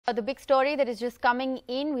The big story that is just coming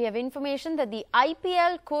in, we have information that the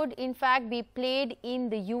IPL could in fact be played in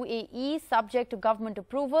the UAE subject to government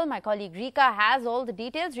approval. My colleague Rika has all the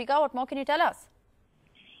details. Rika, what more can you tell us?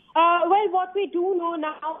 Well, what we do know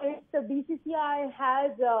now is the BCCI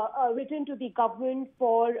has written to the government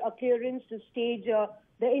for a clearance to stage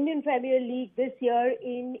the Indian Premier League this year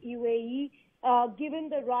in UAE. Given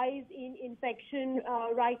the rise in infection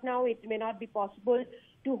right now, it may not be possible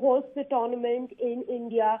to host the tournament in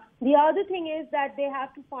India. The other thing is that they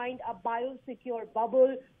have to find a biosecure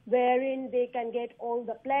bubble wherein they can get all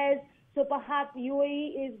the players. So perhaps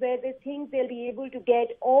UAE is where they think they'll be able to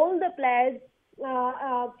get all the players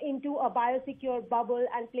into a biosecure bubble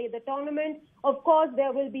and play the tournament. Of course,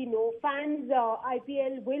 there will be no fans.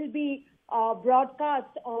 IPL will be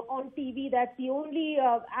broadcast on TV. That's the only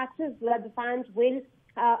access that the fans will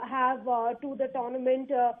have to the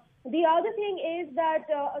tournament. The other thing is that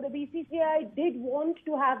the BCCI did want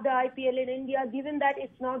to have the IPL in India, given that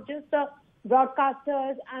it's not just the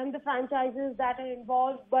broadcasters and the franchises that are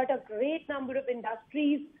involved, but a great number of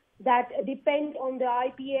industries that depend on the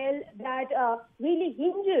IPL, that really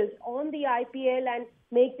hinges on the IPL and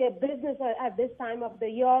make their business at this time of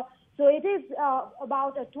the year. So it is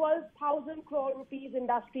about a 12,000 crore rupees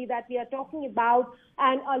industry that we are talking about,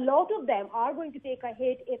 and a lot of them are going to take a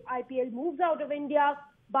hit if IPL moves out of India.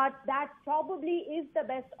 But that probably is the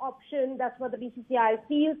best option. That's what the BCCI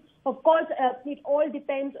feels. Of course, it all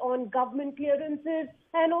depends on government clearances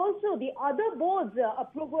and also the other boards'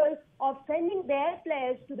 approval of sending their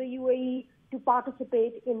players to the UAE to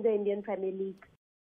participate in the Indian Premier League.